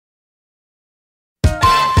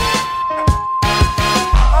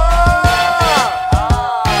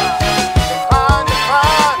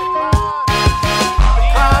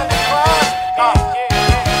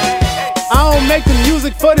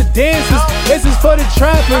music for the dancers, this is for the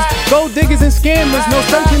trappers, gold diggers and scammers. No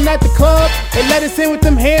searching at the club, they let us in with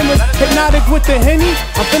them hammers. Hypnotic with the Henny,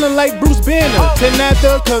 I'm feeling like Bruce Banner. 10 at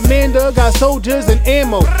the commander, got soldiers and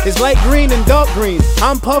ammo. It's light green and dark green,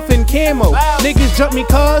 I'm puffin' camo. Niggas jump me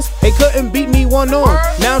cars, they couldn't beat me one on.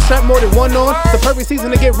 Now I'm strapped more than one on, the perfect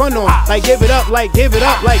season to get run on. Like give it up, like give it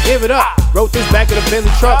up, like give it up. Wrote this back of the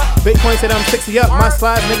Bentley truck, Bitcoin said I'm 60 up. My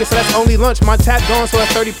slides, nigga, so that's only lunch. My tap going, so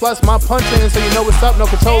that's 30 plus. My punching, so you know what's up, no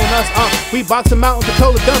controlling us. We box them out and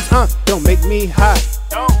control the dumps, Don't make me hot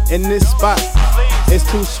in this spot, it's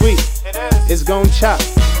too sweet, it's gon' chop.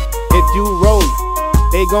 If you roll,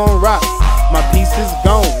 they gon' rock. My piece is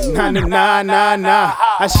gone, nah.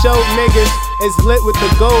 I showed niggas it's lit with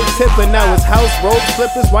the gold tipper. Now it's house robe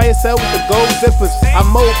slippers, YSL with the gold zippers. I'm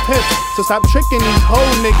more pimp, so stop tricking these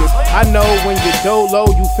whole niggas. I know when you're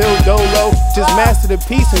dolo, you feel dolo. Just master the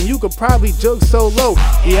piece and you could probably jug solo.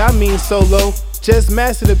 Yeah, I mean solo. Just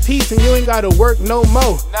master the piece and you ain't gotta work no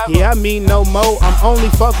more. Yeah, I mean no more. I'm only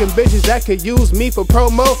fucking bitches that could use me for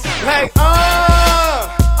promo. Like,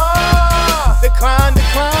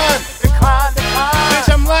 decline.